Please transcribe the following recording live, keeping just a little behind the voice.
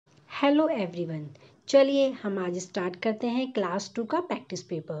Hello everyone, चलिए हम आज स्टार्ट करते हैं क्लास 2 का practice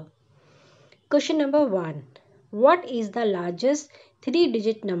paper. Question number 1, what is the largest 3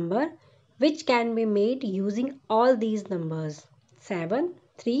 digit number which can be made using all these numbers? 7,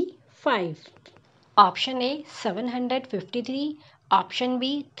 3, 5। Option A 753, option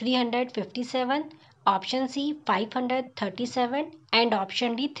B 357, option C 537 and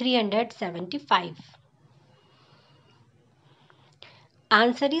option D 375।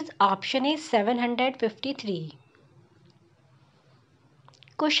 Answer is option A 753.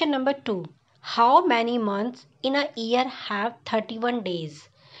 Question number 2. How many months in a year have 31 days?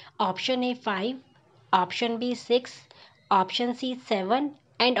 Option A 5, option B 6, option C 7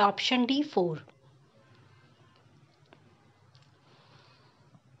 and option D 4.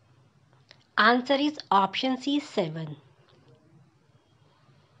 Answer is option C 7.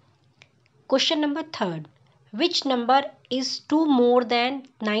 Question number 3. Which number is 2 more than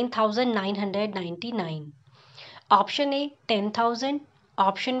 9,999? Option A 10,000,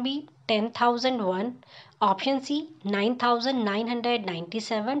 option B 10,001, option C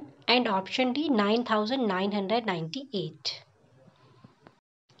 9,997 and option D 9,998.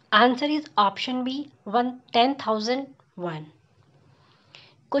 Answer is option B 10,001.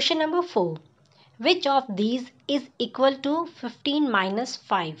 Question number 4. Which of these is equal to 15 minus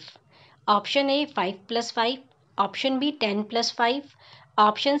 5? Option A 5 plus 5, option B 10 plus 5,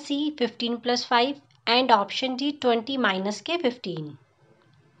 option C 15 plus 5 and option D 20 minus के 15.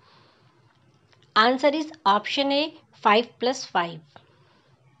 Answer is option A 5 plus 5.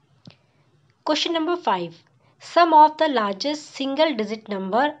 Question number 5. Sum of the largest single digit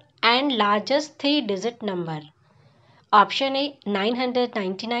number and largest 3 digit number. Option A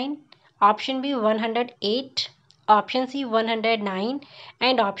 999, option B 108, option C 109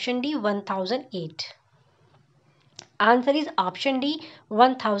 and option D 1008. Answer is option D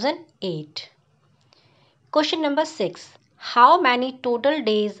 1008. Question number 6. How many total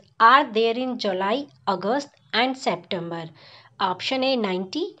days are there in July, August and September? Option A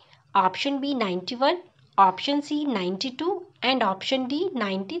 90, option B 91, option C 92 and option D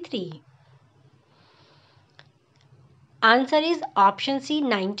 93. Answer is option C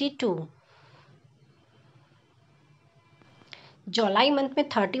 92. July month में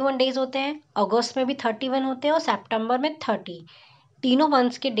 31 days होते हैं, अगस्त में भी 31 होते हैं और सितंबर में 30। तीनों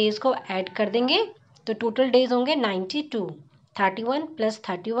मंथ्स के डेज को ऐड कर देंगे तो टोटल डेज होंगे 92। 31 प्लस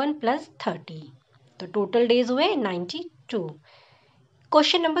 31 प्लस 30 तो टोटल डेज हुए 92।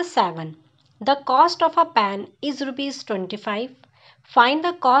 Question number 7. The cost of a pen is ₹25. Find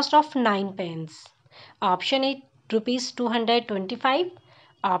the cost of 9 pens. Option A ₹225,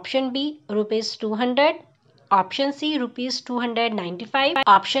 option B ₹200, option C ₹295,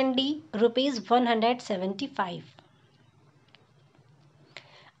 option D ₹175.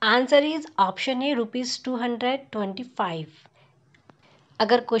 Answer is option A ₹225.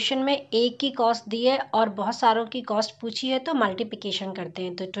 अगर question में एक की cost दी है और बहुत सारों की कॉस्ट पूछी है तो मल्टीप्लिकेशन करते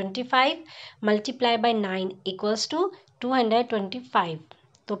हैं, तो 25 मल्टीप्लाई बाय 9 इक्वल्स टू 225।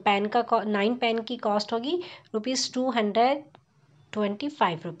 तो पेन का 9 पेन की कॉस्ट होगी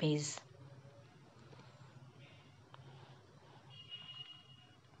 ₹225।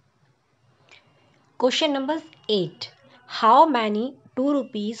 Question number 8. How many 2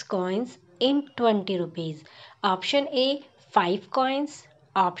 rupees coins in 20 rupees? Option A 5 coins,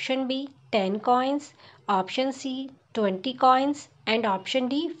 option B 10 coins, option C 20 coins and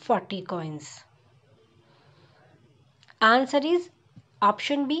option D 40 coins. Answer is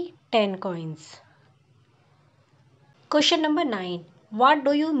option B 10 coins. Question number 9. What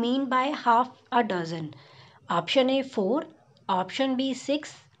do you mean by half a dozen? Option A 4, option B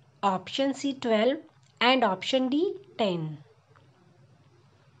 6, option C 12 and option D 10.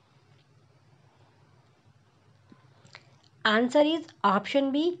 Answer is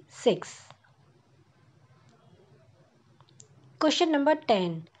option B 6. Question number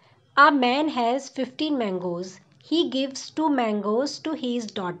 10. A man has 15 mangoes. He gives 2 mangoes to his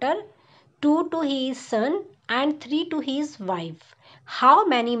daughter, 2 to his son and 3 to his wife. How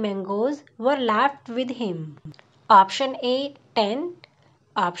many mangoes were left with him? Option A 10,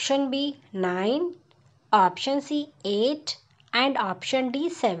 option B 9, option C 8 and option D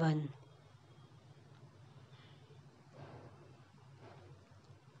 7.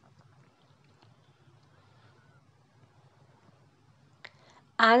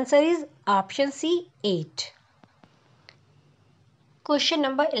 Answer is option C 8. Question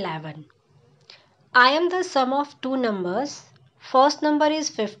number 11. I am the sum of two numbers. First number is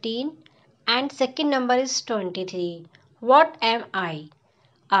 15 and second number is 23. What am I?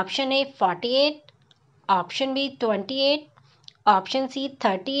 Option A 48, option B 28, option C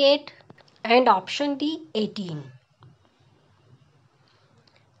 38 and option D 18.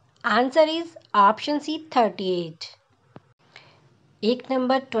 Answer is option C 38. एक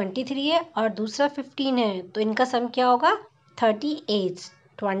number 23 है और दूसरा 15 है, तो इनका सम क्या होगा? 38.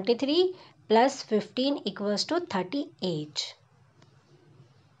 23 plus 15 equals to 38.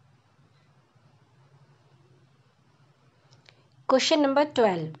 Question number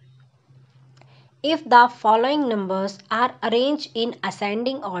 12. If the following numbers are arranged in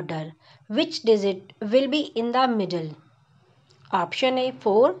ascending order, which digit will be in the middle? Option A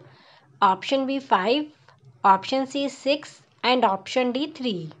 4, option B 5, option C 6 and option D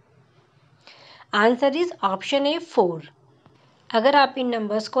 3. Answer is option A 4. अगर आप इन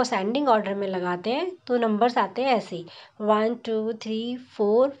numbers को ascending order में लगाते हैं तो numbers आते हैं ऐसे 1 2 3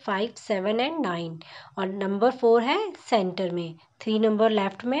 4 5 7 एंड 9 और नंबर 4 है सेंटर में, 3 नंबर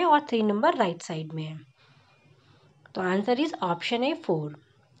लेफ्ट में और 3 नंबर राइट साइड में है। तो answer is option A 4.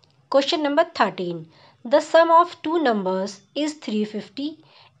 Question number 13. The some of two numbers is 350.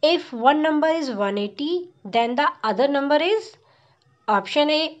 If one number is 180 then the other number is option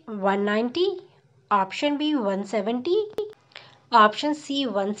A 190, option B 170, option C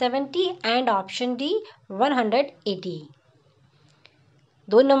 170 and option D 180.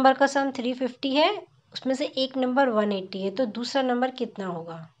 दो number का सम 350 है, उसमें से एक number 180 है, तो दूसरा number कितना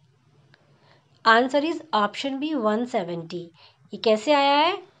होगा? Answer is option B 170. ये कैसे आया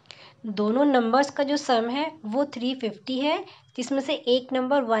है? दोनों नंबर्स का जो सम है वो 350 है, जिसमें से एक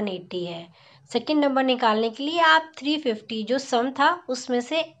नंबर 180 है। सेकेंड नंबर निकालने के लिए आप 350 जो सम था उसमें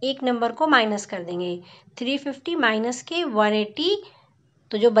से एक नंबर को माइनस कर देंगे। 350 माइनस के 180,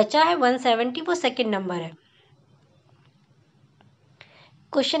 तो जो बचा है 170 वो सेकेंड नंबर है।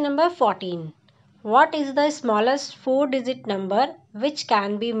 Question number 14. What is the smallest 4-digit number which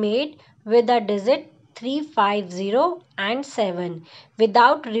can be made with the digit 350 and 7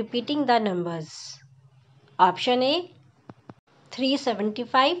 without repeating the numbers? Option A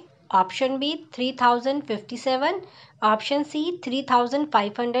 375, option B 3057, option C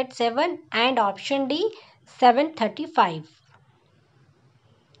 3507 and option D 735.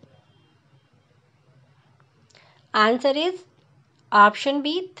 Answer is option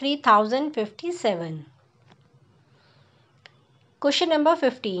B 3057. Question number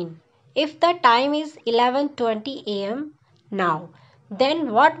 15. If the time is 11:20 am now, then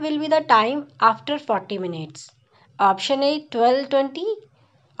what will be the time after 40 minutes? Option A 12:20,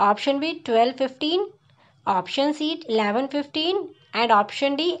 option B 12:15, option C 11:15 and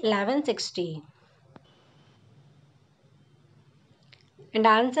option D 11:60. And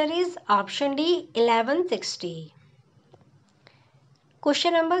answer is option D 11:60.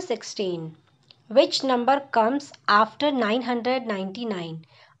 Question number 16. Which number comes after 999?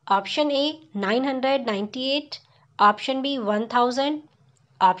 Option A 998, option B 1000,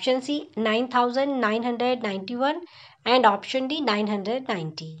 option C 9991 and option D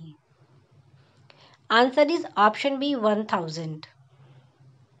 990. Answer is option B 1000.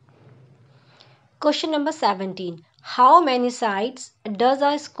 Question number 17. How many sides does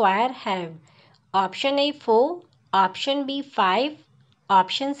a square have? Option A 4, option B 5,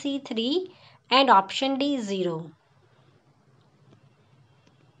 option C 3 and option D 0.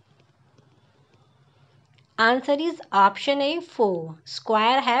 Answer is option A 4.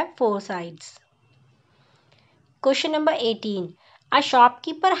 Square have 4 sides. Question number 18. A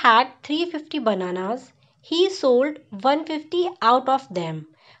shopkeeper had 350 bananas. He sold 150 out of them.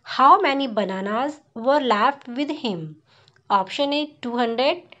 How many bananas were left with him? Option A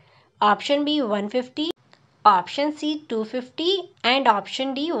 200, option B 150, option C 250 and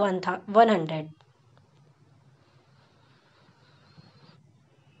option D 100.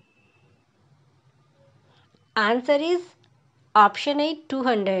 Answer is option A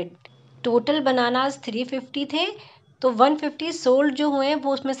 200. Total bananas 350 थे, तो 150 sold जो हुए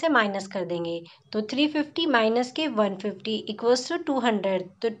वो उसमें से minus कर देंगे, तो 350 माइनस के 150 इक्वल्स टू 200,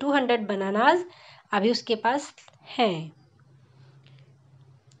 तो 200 बनानास अभी उसके पास हैं।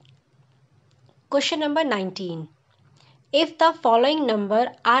 Question number 19. If the following number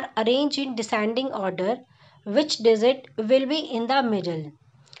are arranged in descending order, which digit will be in the middle?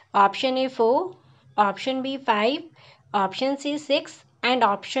 Option A 4, option B 5, option C 6 and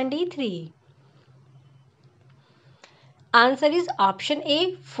option D 3. Answer is option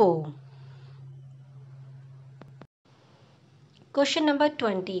A 4. Question number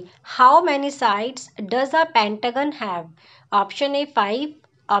 20. How many sides does a pentagon have? Option A 5,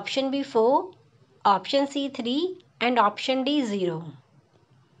 option B 4, option C 3 and option D 0.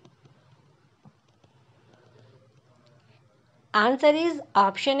 Answer is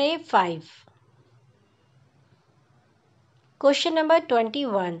option A 5. Question number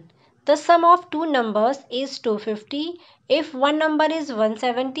 21. The sum of two numbers is 250. If one number is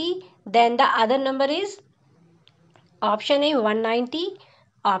 170, then the other number is option A 190,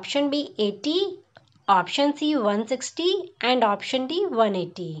 option B 80, option C 160 and option D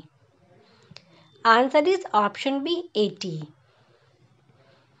 180. Answer is option B 80.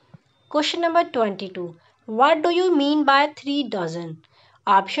 Question number 22. What do you mean by 3 dozen?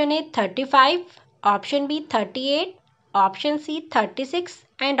 Option A 35, option B 38, option C 36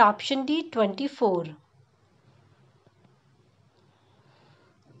 and option D 24.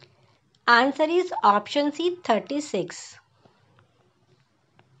 Answer is option C 36.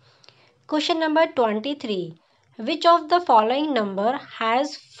 Question number 23. Which of the following number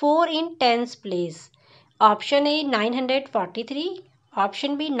has 4 in tens place? Option A 943,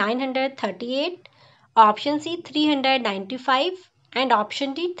 option B 938, option C 395 and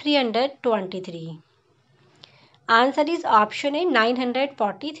option D 323. Answer is option A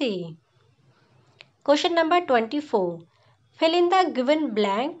 943. Question number 24. Fill in the given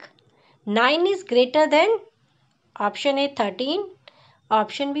blank. 9 is greater than option A 13,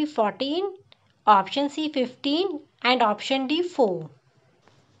 option B 14, option C 15 and option D 4.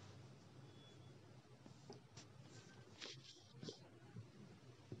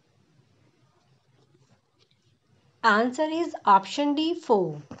 Answer is option D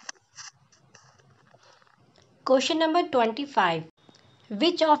 4. Question number 25.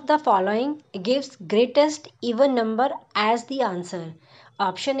 Which of the following gives greatest even number as the answer?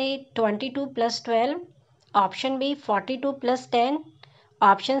 Option A 22 plus 12, option B 42 plus 10,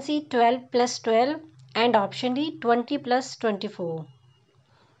 option C 12 plus 12 and option D 20 plus 24.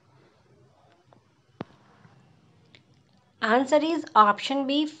 Answer is option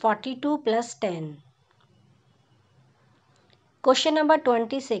B 42 plus 10. Question number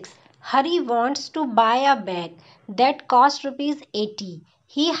 26. Hari wants to buy a bag that costs rupees 80.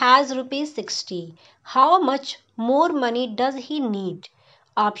 He has rupees 60. How much more money does he need?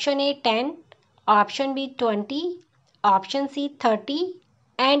 Option A 10, option B 20, option C 30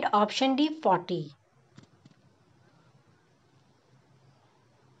 and option D 40.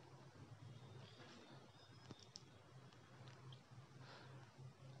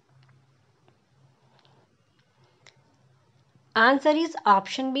 Answer is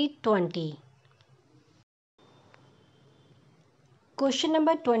option B 20. Question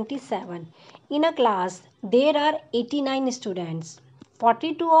number 27. In a class, there are 89 students.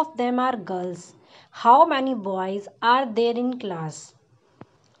 42 of them are girls. How many boys are there in class?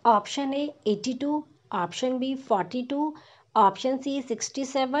 Option A 82, option B 42, option C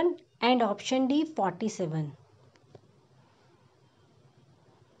 67 and option D 47.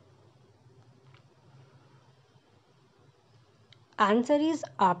 Answer is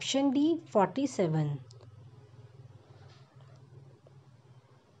option D 47.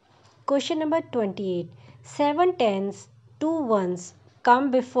 Question number 28. 7 tens, 2 ones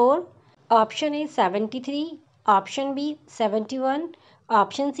come before option A 73, option B 71,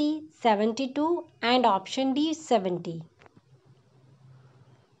 option C 72 and option D 70.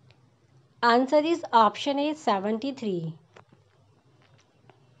 Answer is option A 73.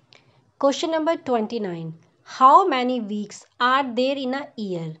 Question number 29. How many weeks are there in a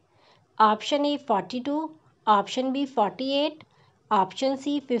year? Option A 42, option B 48, option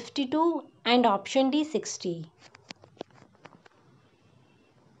C 52 and option D 60.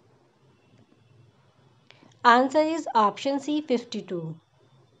 Answer is option C 52.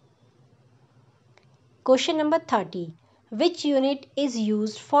 Question number 30. Which unit is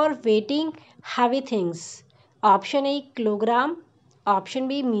used for weighting heavy things? Option A kilogram, option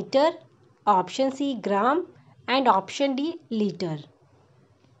B meter, option C gram and option D liter.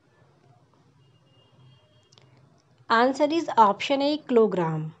 Answer is option A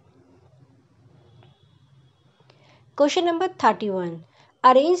kilogram. Question number 31.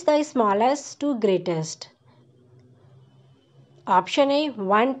 Arrange the smallest to greatest. Option A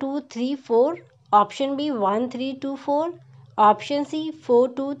 1 2 3 4, option B 1 3 2 4, option C 4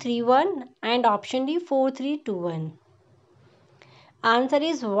 2 3 1 and option D 4 3 2 1. Answer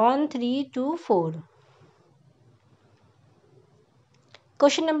is 1 3 2 4.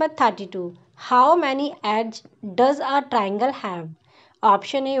 Question number 32. How many edges does a triangle have?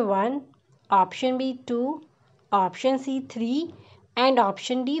 Option A 1, option B 2, option C 3 and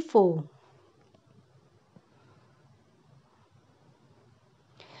option D 4.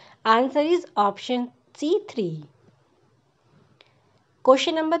 Answer is option C 3.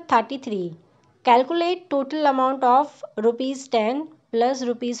 Question number 33. Calculate total amount of rupees 10 plus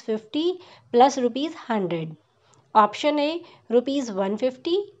rupees 50 plus rupees 100. Option A rupees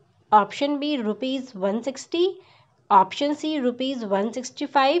 150, option B rupees 160, option C rupees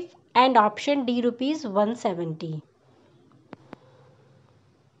 165 and option D rupees 170.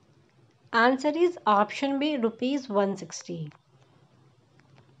 Answer is option B rupees 160.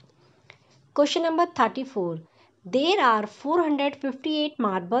 Question number 34. There are 458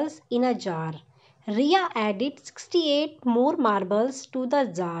 marbles in a jar. Riya added 68 more marbles to the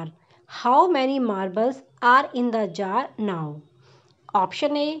jar. How many marbles are in the jar now?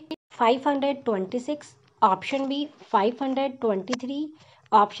 Option A 526, option B 523,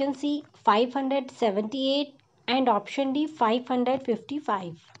 option C 578 and option D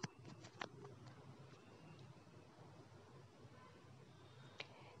 555.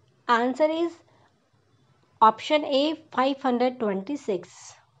 Answer is option A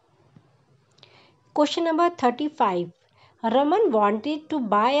 526. Question number 35. Raman wanted to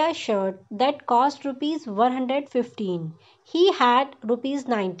buy a shirt that cost rupees 115. He had rupees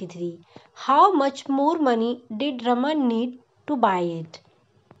 93. How much more money did Raman need to buy it?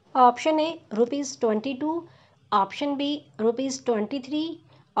 Option A rupees 22, option B rupees 23,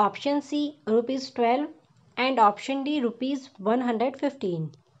 option C rupees 12 and option D rupees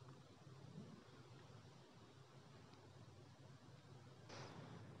 115.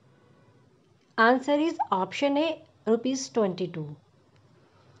 Answer is option A rupees 22.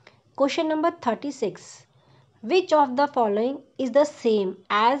 Question number 36. Which of the following is the same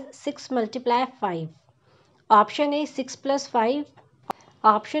as 6 multiply 5? Option A 6 plus 5,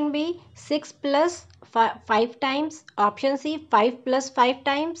 option B 6 plus 5 times, option C 5 plus 5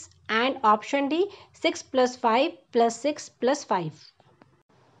 times and option D 6 plus 5 plus 6 plus 5.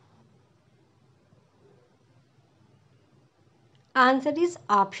 Answer is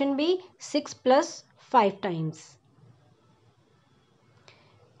option B 6 plus 5 times.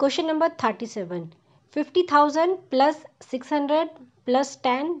 Question number 37. 50,000 plus 600 plus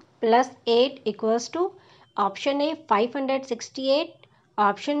 10 plus 8 equals to option A 568,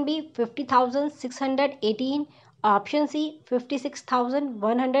 option B 50,618, option C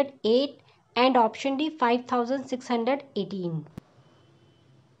 56,108 and option D 5,618.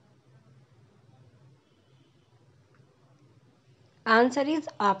 Answer is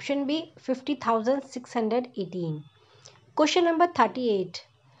option B 50,618. Question number 38.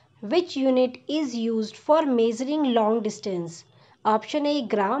 Which unit is used for measuring long distance? Option A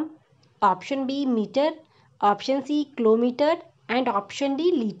gram, option B meter, option C kilometer and option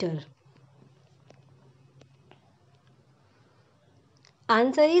D liter.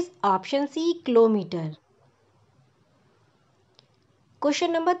 Answer is option C kilometer.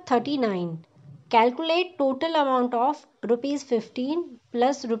 Question number 39. Calculate total amount of rupees 15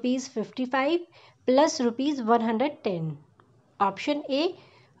 plus rupees 55 plus rupees 110. Option A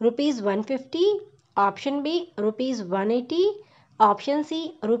rupees 150, option B rupees 180, option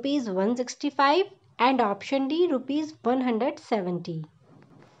C rupees 165 and option D rupees 170.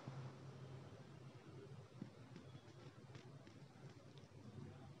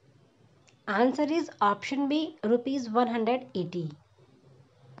 Answer is option B rupees 180.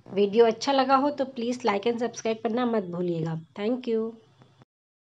 Video अच्छा लगा हो तो please like and subscribe करना मत भूलिएगा। Thank you.